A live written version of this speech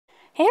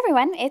Hey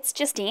everyone, it's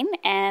Justine,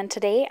 and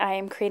today I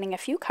am creating a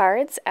few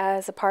cards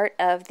as a part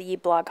of the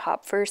blog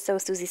hop for Sew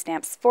Suzy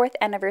Stamps' 4th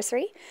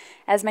anniversary.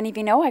 As many of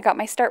you know, I got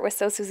my start with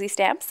Sew Suzy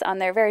Stamps on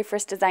their very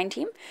first design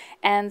team,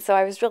 and so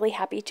I was really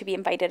happy to be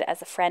invited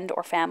as a friend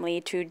or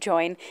family to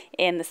join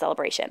in the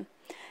celebration.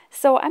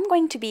 So I'm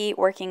going to be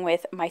working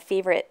with my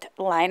favorite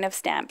line of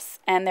stamps,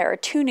 and there are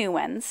two new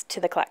ones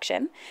to the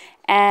collection,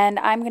 and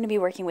I'm going to be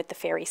working with the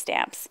fairy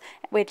stamps,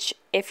 which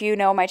if you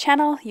know my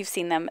channel, you've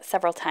seen them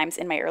several times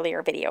in my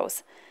earlier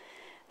videos.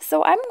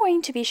 So I'm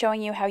going to be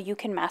showing you how you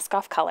can mask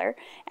off color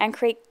and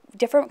create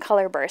different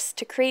color bursts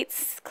to create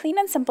clean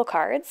and simple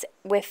cards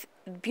with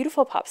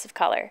beautiful pops of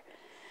color.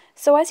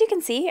 So as you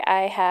can see,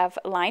 I have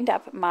lined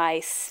up my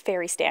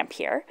fairy stamp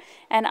here,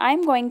 and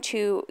I'm going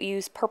to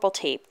use purple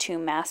tape to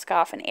mask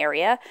off an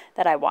area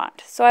that I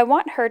want. So I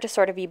want her to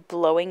sort of be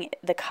blowing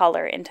the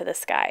color into the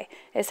sky,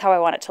 is how I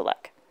want it to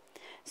look.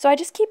 So I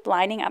just keep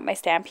lining up my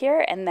stamp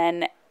here and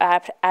then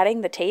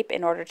adding the tape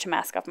in order to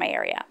mask off my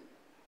area.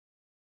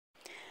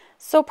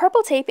 So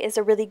purple tape is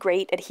a really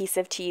great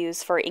adhesive to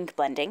use for ink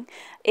blending.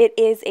 It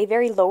is a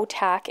very low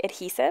tack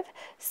adhesive,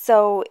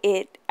 so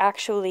it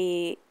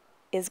actually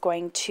is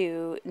going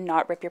to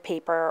not rip your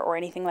paper or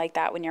anything like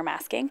that when you're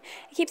masking.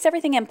 It keeps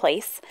everything in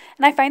place,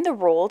 and I find the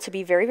roll to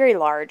be very, very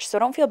large, so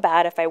don't feel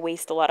bad if I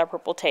waste a lot of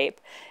purple tape.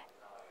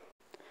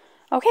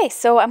 Okay,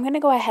 so I'm going to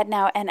go ahead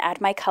now and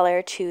add my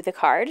color to the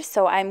card.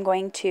 So I'm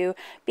going to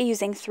be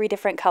using 3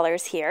 different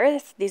colors here.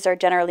 These are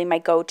generally my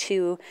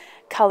go-to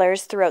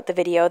colors throughout the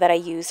video that I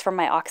use from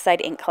my Oxide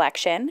ink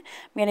collection.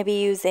 I'm going to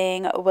be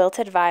using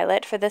Wilted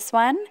Violet for this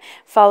one,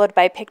 followed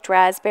by Picked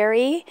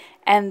Raspberry,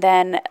 and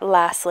then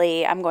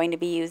lastly I'm going to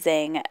be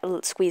using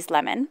Squeezed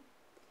Lemon.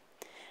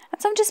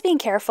 And so I'm just being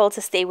careful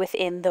to stay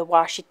within the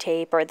washi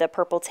tape or the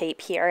purple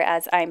tape here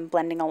as I'm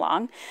blending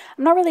along.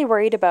 I'm not really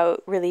worried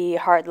about really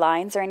hard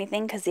lines or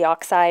anything because the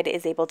Oxide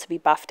is able to be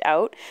buffed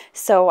out.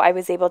 So I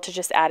was able to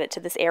just add it to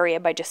this area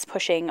by just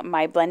pushing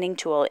my blending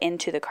tool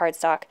into the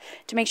cardstock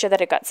to make sure that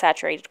it got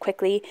saturated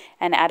quickly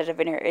and added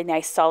a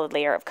nice solid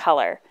layer of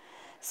color.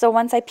 So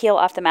once I peel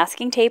off the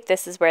masking tape,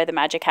 this is where the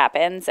magic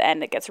happens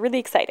and it gets really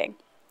exciting.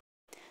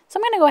 So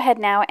I'm going to go ahead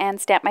now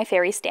and stamp my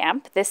fairy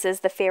stamp. This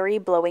is the Fairy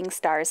Blowing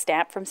Stars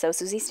stamp from Sew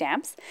Suzy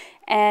Stamps,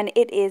 and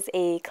it is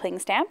a cling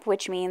stamp,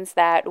 which means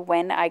that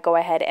when I go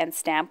ahead and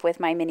stamp with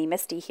my mini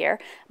Misty here,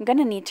 I'm going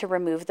to need to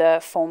remove the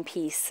foam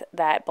piece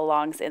that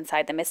belongs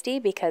inside the Misty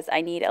because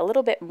I need a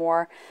little bit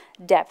more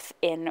depth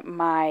to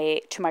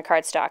my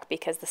cardstock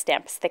because the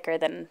stamp is thicker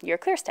than your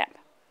clear stamp.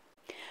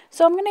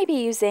 So I'm going to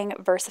be using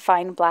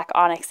VersaFine Black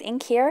ONYX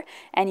ink here,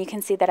 and you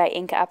can see that I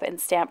ink up and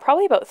stamp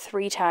probably about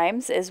 3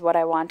 times is what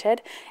I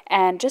wanted,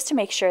 and just to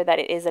make sure that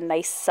it is a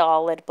nice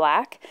solid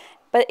black.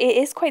 But it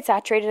is quite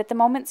saturated at the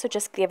moment, so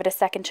just give it a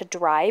second to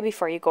dry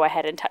before you go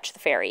ahead and touch the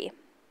fairy.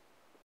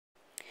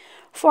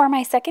 For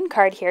my second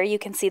card here, you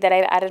can see that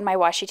I've added my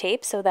washi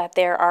tape so that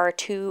there are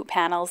 2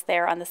 panels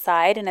there on the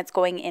side and it's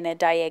going in a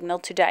diagonal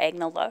to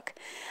diagonal look.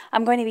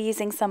 I'm going to be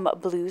using some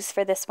blues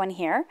for this one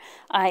here.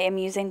 I am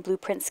using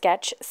Blueprint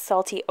Sketch,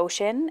 Salty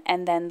Ocean,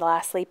 and then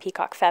lastly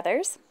Peacock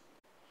Feathers.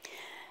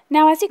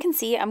 Now as you can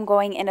see, I'm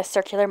going in a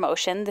circular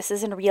motion. This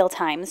is in real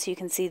time, so you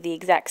can see the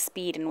exact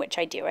speed in which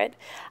I do it.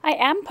 I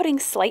am putting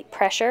slight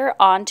pressure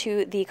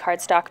onto the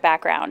cardstock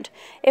background.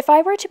 If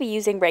I were to be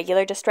using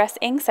regular distress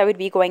inks, I would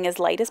be going as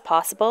light as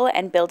possible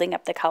and building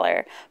up the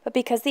color. But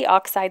because the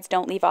oxides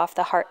don't give off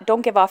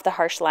the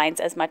harsh lines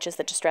as much as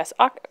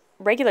the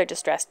regular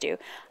distress do,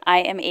 I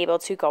am able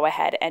to go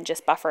ahead and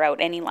just buffer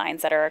out any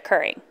lines that are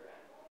occurring.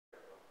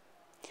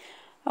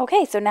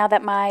 Okay, so now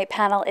that my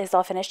panel is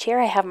all finished here,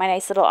 I have my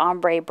nice little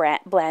ombre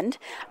blend.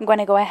 I'm going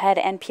to go ahead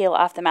and peel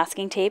off the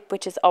masking tape,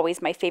 which is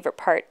always my favorite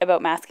part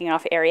about masking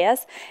off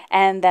areas.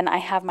 And then I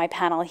have my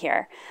panel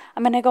here.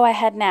 I'm going to go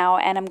ahead now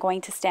and I'm going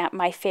to stamp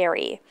my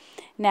fairy.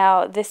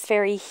 Now, this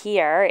fairy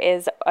here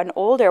is an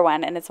older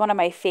one and it's one of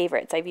my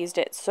favorites. I've used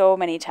it so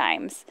many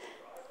times.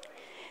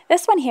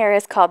 This one here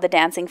is called the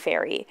Dancing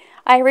Fairy.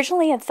 I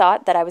originally had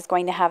thought that I was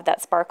going to have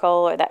that sparkle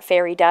or that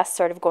fairy dust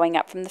sort of going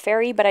up from the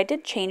fairy, but I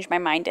did change my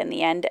mind in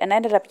the end and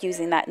ended up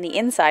using that in the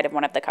inside of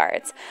one of the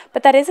cards.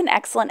 But that is an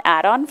excellent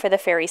add-on for the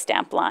fairy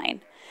stamp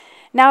line.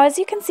 Now, as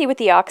you can see with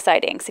the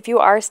Oxide inks, if you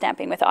are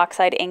stamping with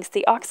Oxide inks,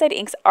 the Oxide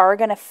inks are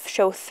going to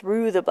show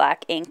through the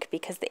black ink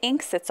because the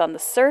ink sits on the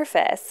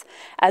surface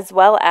as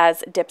well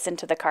as dips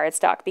into the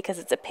cardstock because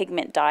it's a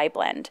pigment dye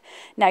blend.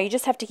 Now, you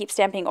just have to keep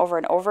stamping over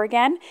and over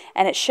again,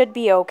 and it should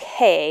be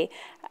okay.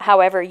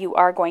 However, you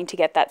are going to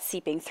get that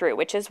seeping through,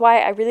 which is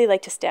why I really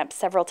like to stamp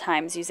several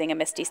times using a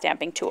Misty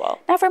stamping tool.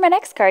 Now for my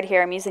next card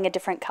here, I'm using a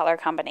different color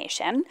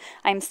combination.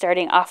 I'm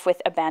starting off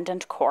with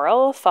Abandoned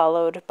Coral,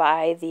 followed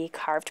by the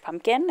Carved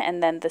Pumpkin,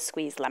 and then the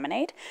Squeezed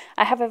Lemonade.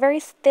 I have a very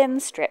thin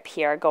strip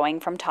here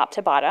going from top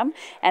to bottom,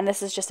 and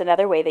this is just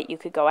another way that you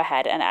could go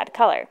ahead and add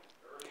color.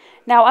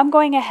 Now I'm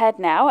going ahead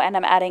now and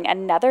I'm adding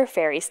another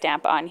fairy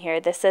stamp on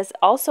here. This is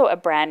also a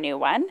brand new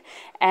one,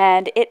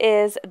 and it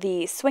is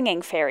the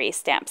Swinging Fairy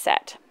stamp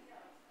set.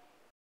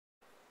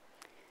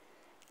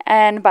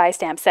 And by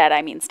stamp set,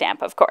 I mean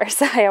stamp, of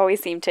course. I always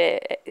seem to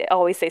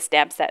always say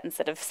stamp set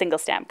instead of single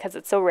stamp because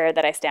it's so rare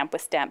that I stamp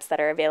with stamps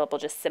that are available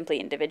just simply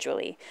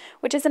individually,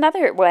 which is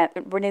another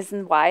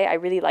reason why I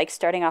really like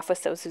starting off with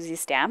So Suzy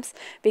stamps,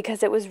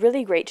 because it was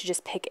really great to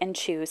just pick and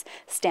choose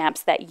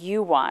stamps that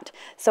you want.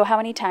 So how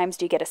many times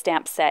do you get a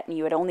stamp set and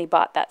you had only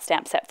bought that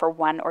stamp set for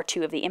one or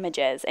two of the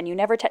images and you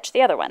never touch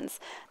the other ones?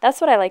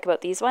 That's what I like about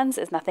these ones,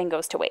 is nothing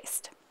goes to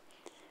waste.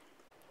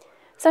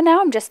 So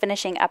now I'm just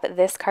finishing up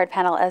this card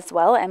panel as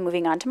well and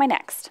moving on to my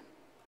next.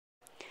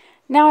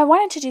 Now I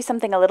wanted to do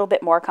something a little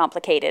bit more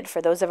complicated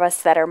for those of us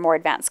that are more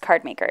advanced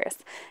card makers.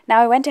 Now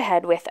I went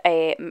ahead with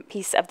a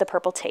piece of the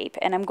purple tape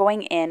and I'm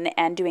going in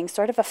and doing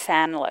sort of a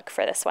fan look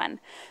for this one.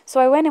 So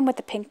I went in with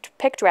the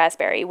picked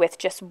raspberry with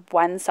just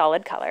one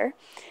solid color,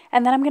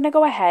 and then I'm going to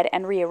go ahead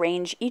and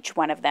rearrange each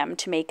one of them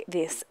to make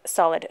these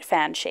solid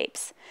fan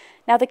shapes.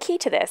 Now the key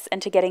to this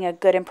and to getting a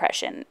good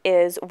impression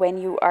is when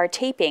you are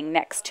taping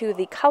next to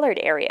the colored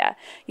area,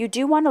 you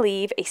do want to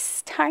leave a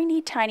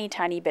tiny, tiny,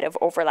 tiny bit of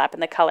overlap in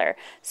the color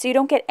so you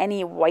don't get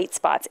any white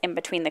spots in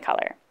between the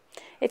color.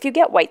 If you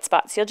get white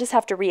spots, you'll just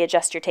have to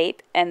readjust your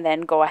tape and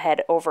then go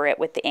ahead over it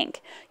with the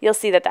ink. You'll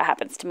see that that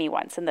happens to me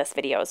once in this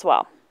video as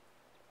well.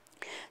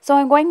 So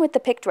I'm going with the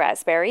picked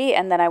raspberry,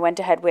 and then I went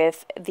ahead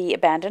with the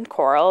abandoned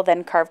coral,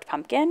 then carved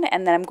pumpkin,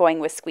 and then I'm going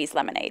with squeezed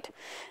lemonade.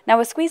 Now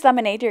with squeezed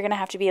lemonade, you're going to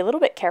have to be a little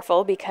bit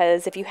careful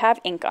because if you have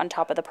ink on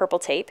top of the purple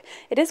tape,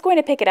 it is going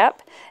to pick it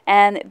up,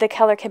 and the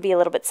color can be a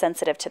little bit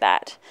sensitive to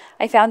that.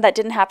 I found that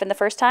didn't happen the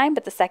first time,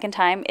 but the second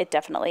time it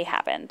definitely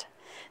happened.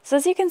 So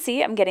as you can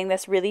see, I'm getting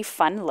this really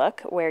fun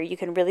look where you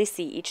can really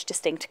see each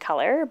distinct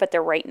color, but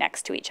they're right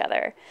next to each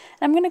other.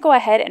 And I'm going to go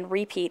ahead and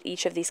repeat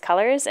each of these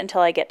colors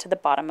until I get to the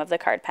bottom of the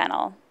card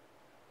panel.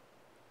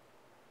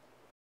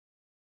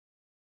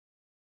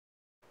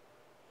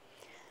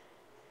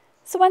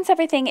 So once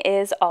everything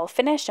is all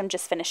finished, I'm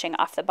just finishing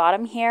off the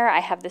bottom here. I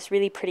have this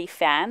really pretty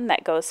fan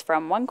that goes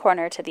from one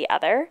corner to the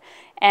other,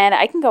 and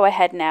I can go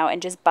ahead now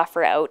and just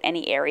buffer out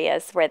any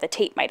areas where the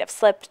tape might have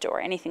slipped or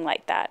anything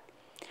like that.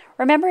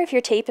 Remember, if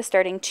your tape is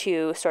starting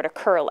to sort of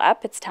curl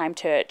up, it's time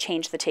to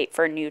change the tape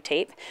for new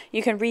tape.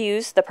 You can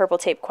reuse the purple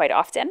tape quite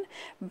often,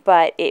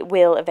 but it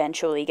will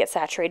eventually get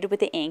saturated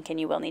with the ink and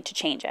you will need to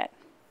change it.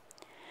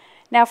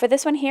 Now for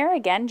this one here,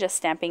 again, just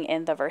stamping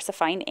in the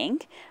VersaFine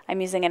ink.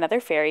 I'm using another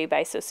fairy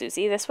by So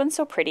Suzy. This one's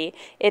so pretty.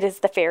 It is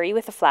the fairy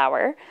with a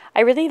flower. I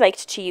really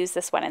liked to use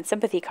this one in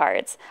sympathy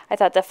cards. I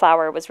thought the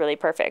flower was really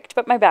perfect,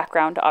 but my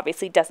background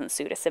obviously doesn't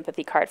suit a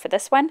sympathy card for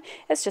this one.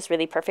 It's just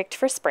really perfect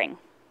for spring.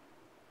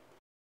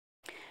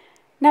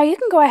 Now you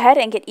can go ahead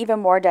and get even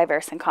more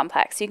diverse and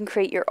complex. You can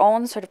create your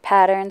own sort of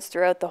patterns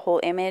throughout the whole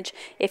image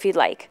if you'd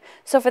like.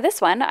 So for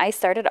this one, I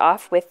started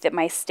off with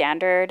my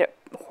standard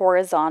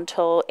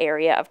horizontal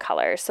area of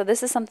color. So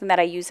this is something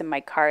that I use in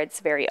my cards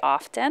very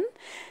often.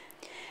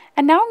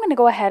 And now I'm going to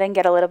go ahead and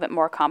get a little bit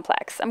more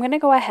complex. I'm going to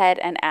go ahead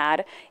and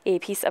add a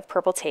piece of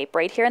purple tape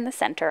right here in the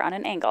center on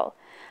an angle.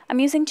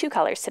 I'm using two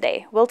colors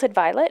today, Wilted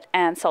Violet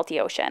and Salty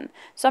Ocean.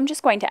 So I'm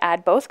just going to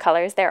add both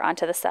colors there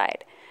onto the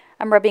side.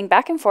 I'm rubbing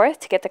back and forth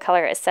to get the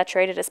color as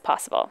saturated as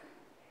possible.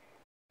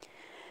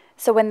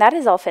 So when that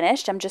is all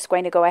finished, I'm just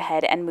going to go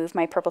ahead and move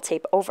my purple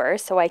tape over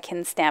so I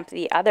can stamp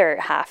the other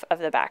half of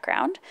the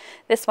background.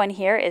 This one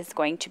here is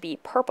going to be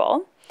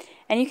purple.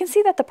 And you can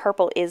see that the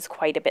purple is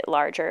quite a bit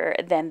larger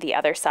than the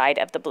other side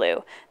of the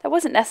blue. That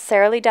wasn't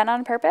necessarily done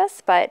on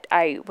purpose, but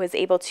I was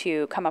able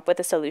to come up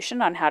with a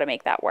solution on how to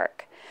make that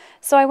work.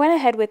 So I went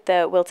ahead with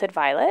the Wilted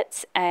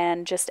Violet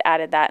and just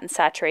added that and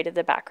saturated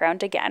the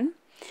background again.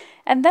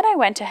 And then I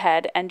went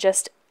ahead and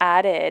just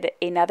added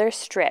another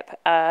strip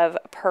of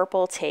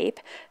purple tape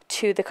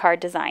to the card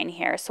design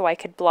here so I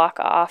could block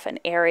off an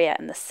area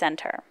in the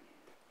center.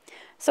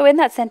 So in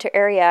that center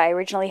area, I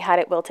originally had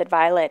it Wilted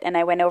Violet, and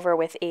I went over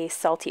with a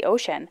Salty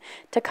Ocean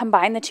to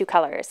combine the two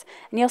colors.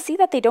 And you'll see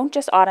that they don't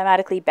just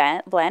automatically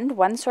blend,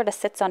 one sort of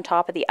sits on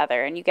top of the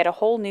other and you get a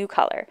whole new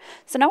color.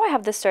 So now I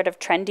have this sort of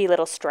trendy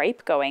little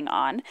stripe going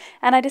on,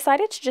 and I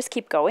decided to just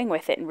keep going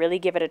with it and really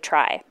give it a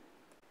try.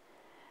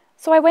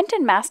 So I went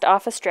and masked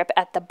off a strip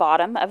at the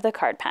bottom of the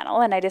card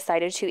panel, and I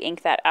decided to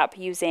ink that up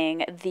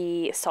using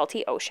the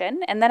Salty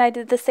Ocean, and then I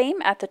did the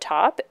same at the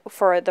top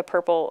for the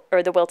purple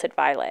or the Wilted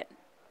Violet.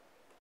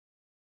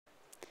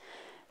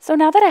 So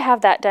now that I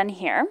have that done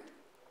here,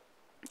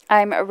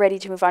 I'm ready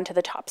to move on to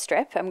the top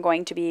strip. I'm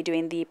going to be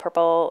doing the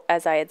purple,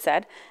 as I had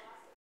said.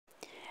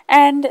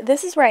 And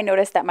this is where I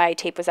noticed that my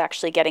tape was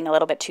actually getting a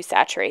little bit too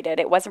saturated.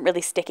 It wasn't really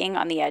sticking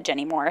on the edge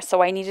anymore,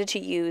 so I needed to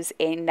use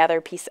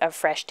another piece of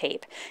fresh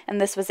tape. And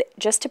this was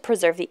just to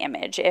preserve the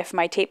image. If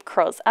my tape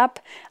curls up,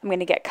 I'm going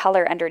to get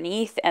color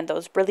underneath, and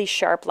those really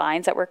sharp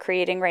lines that we're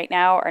creating right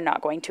now are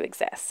not going to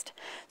exist.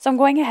 So I'm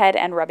going ahead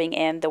and rubbing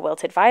in the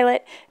Wilted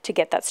Violet to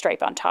get that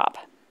stripe on top.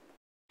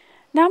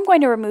 Now I'm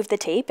going to remove the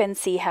tape and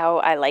see how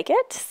I like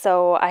it.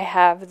 So I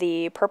have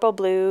the purple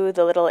blue,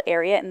 the little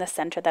area in the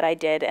center that I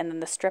did, and then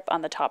the strip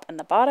on the top and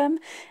the bottom.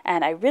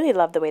 And I really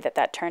love the way that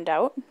that turned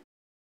out.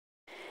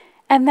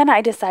 And then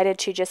I decided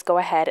to just go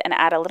ahead and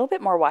add a little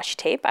bit more washi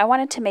tape. I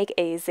wanted to make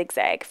a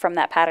zigzag from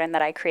that pattern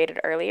that I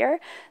created earlier,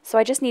 so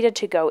I just needed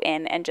to go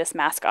in and just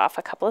mask off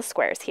a couple of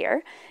squares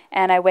here.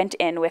 And I went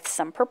in with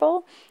some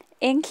purple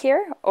ink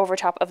here over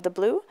top of the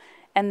blue,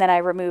 and then I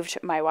removed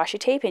my washi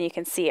tape, and you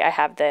can see I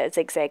have the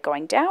zigzag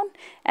going down,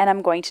 and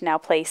I'm going to now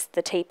place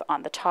the tape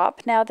on the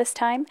top now this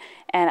time,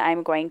 and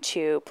I'm going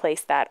to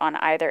place that on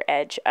either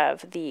edge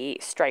of the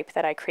stripe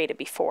that I created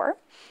before.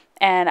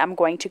 And I'm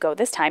going to go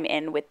this time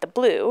in with the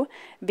blue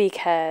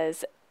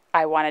because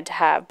I wanted to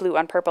have blue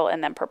on purple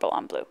and then purple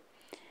on blue.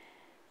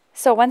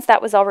 So once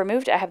that was all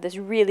removed, I have this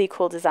really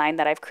cool design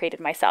that I've created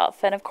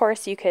myself. And of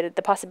course,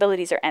 the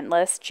possibilities are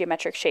endless.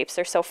 Geometric shapes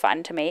are so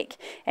fun to make,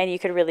 and you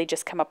could really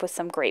just come up with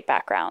some great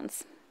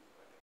backgrounds.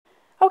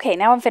 Okay,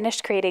 now I'm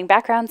finished creating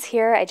backgrounds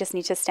here. I just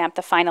need to stamp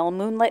the final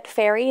Moonlight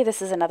Fairy.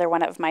 This is another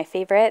one of my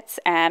favorites,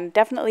 and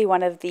definitely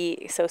one of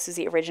the So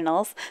Suzy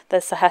originals,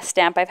 the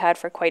stamp I've had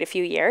for quite a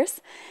few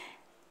years.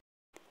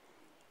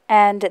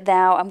 And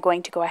now I'm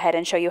going to go ahead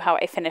and show you how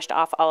I finished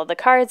off all of the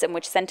cards and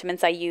which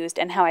sentiments I used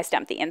and how I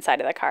stamped the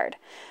inside of the card.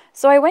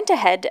 So I went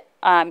ahead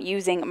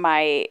using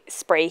my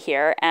spray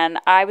here, and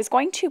I was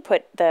going to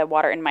put the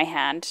water in my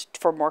hand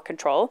for more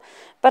control,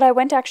 but I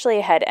went actually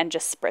ahead and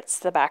just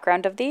spritzed the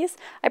background of these.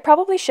 I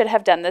probably should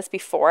have done this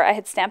before I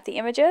had stamped the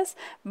images,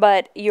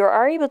 but you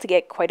are able to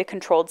get quite a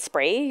controlled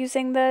spray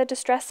using the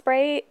Distress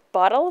Spray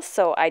bottle,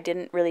 so I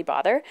didn't really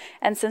bother.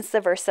 And since the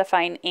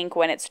VersaFine ink,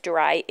 when it's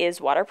dry, is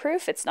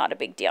waterproof, it's not a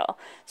big deal.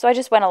 So I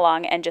just went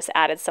along and just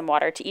added some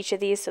water to each of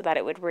these so that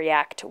it would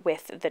react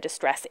with the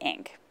Distress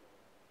ink.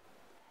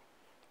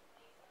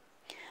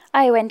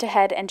 I went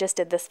ahead and just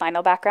did this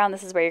final background.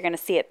 This is where you're going to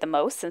see it the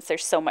most since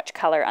there's so much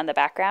color on the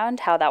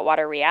background, how that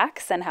water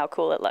reacts and how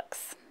cool it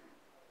looks.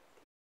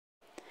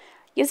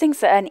 Using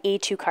an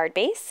A2 card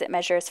base, it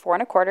measures 4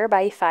 1/4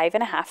 by 5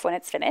 1/2 when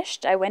it's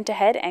finished. I went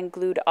ahead and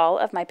glued all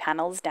of my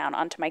panels down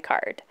onto my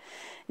card.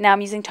 Now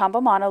I'm using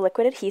Tombow Mono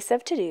liquid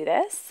adhesive to do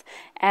this,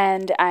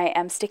 and I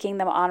am sticking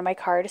them on my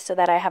card so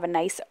that I have a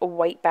nice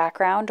white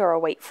background or a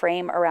white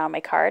frame around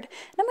my card.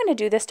 And I'm going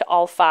to do this to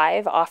all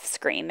 5 off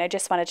screen. I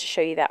just wanted to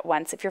show you that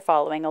once if you're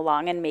following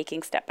along and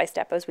making step by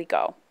step as we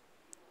go.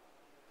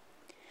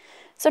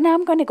 So now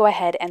I'm going to go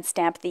ahead and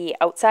stamp the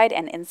outside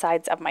and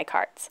insides of my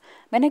cards.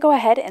 I'm going to go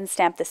ahead and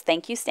stamp this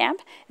thank you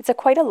stamp. It's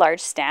quite a large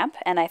stamp,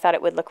 and I thought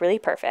it would look really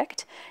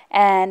perfect.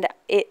 And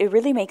it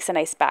really makes a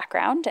nice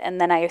background. And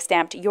then I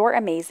stamped "You're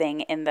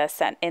amazing" in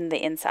the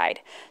inside.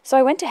 So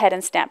I went ahead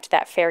and stamped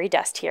that fairy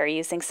dust here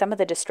using some of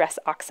the Distress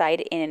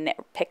Oxide in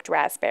picked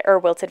raspberry or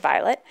wilted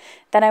violet.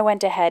 Then I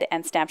went ahead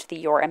and stamped the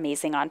 "You're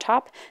amazing" on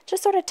top,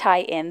 just sort of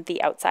tie in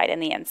the outside and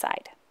the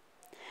inside.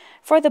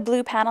 For the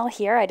blue panel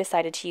here, I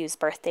decided to use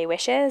birthday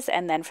wishes,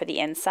 and then for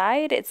the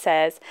inside, it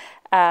says,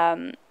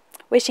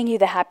 wishing you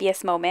the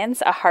happiest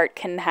moments a heart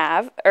can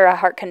have, or a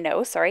heart can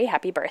know, sorry,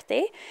 happy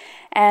birthday.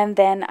 And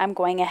then I'm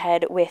going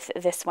ahead with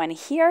this one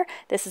here.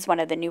 This is one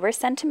of the newer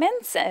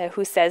sentiments,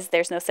 who says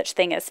there's no such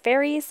thing as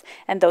fairies,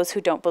 and those who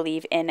don't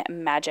believe in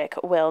magic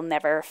will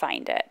never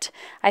find it.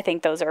 I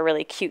think those are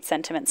really cute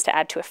sentiments to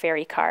add to a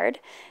fairy card.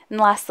 And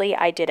lastly,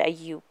 I did a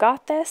 "You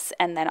got this,"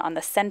 and then on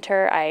the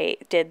center, I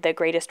did "The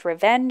greatest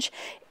revenge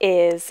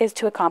is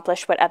to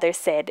accomplish what others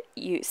say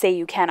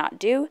you cannot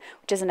do,"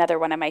 which is another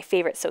one of my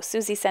favorite So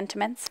Suzy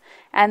sentiments.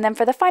 And then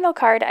for the final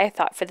card, I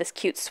thought for this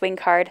cute swing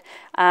card,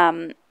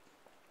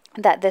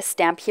 that this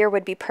stamp here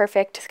would be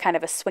perfect, kind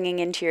of a swinging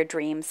into your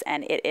dreams,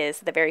 and it is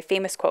the very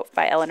famous quote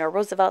by Eleanor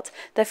Roosevelt,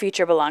 "The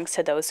future belongs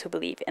to those who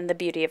believe in the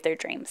beauty of their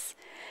dreams."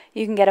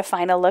 You can get a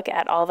final look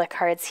at all the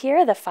cards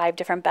here, the 5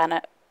 different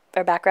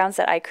backgrounds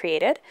that I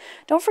created.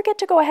 Don't forget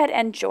to go ahead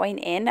and join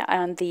in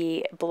on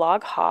the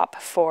blog hop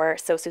for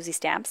So Suzy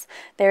stamps.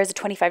 There's a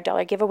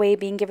 $25 giveaway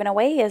being given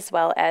away, as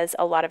well as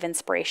a lot of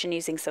inspiration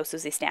using So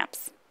Suzy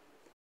stamps.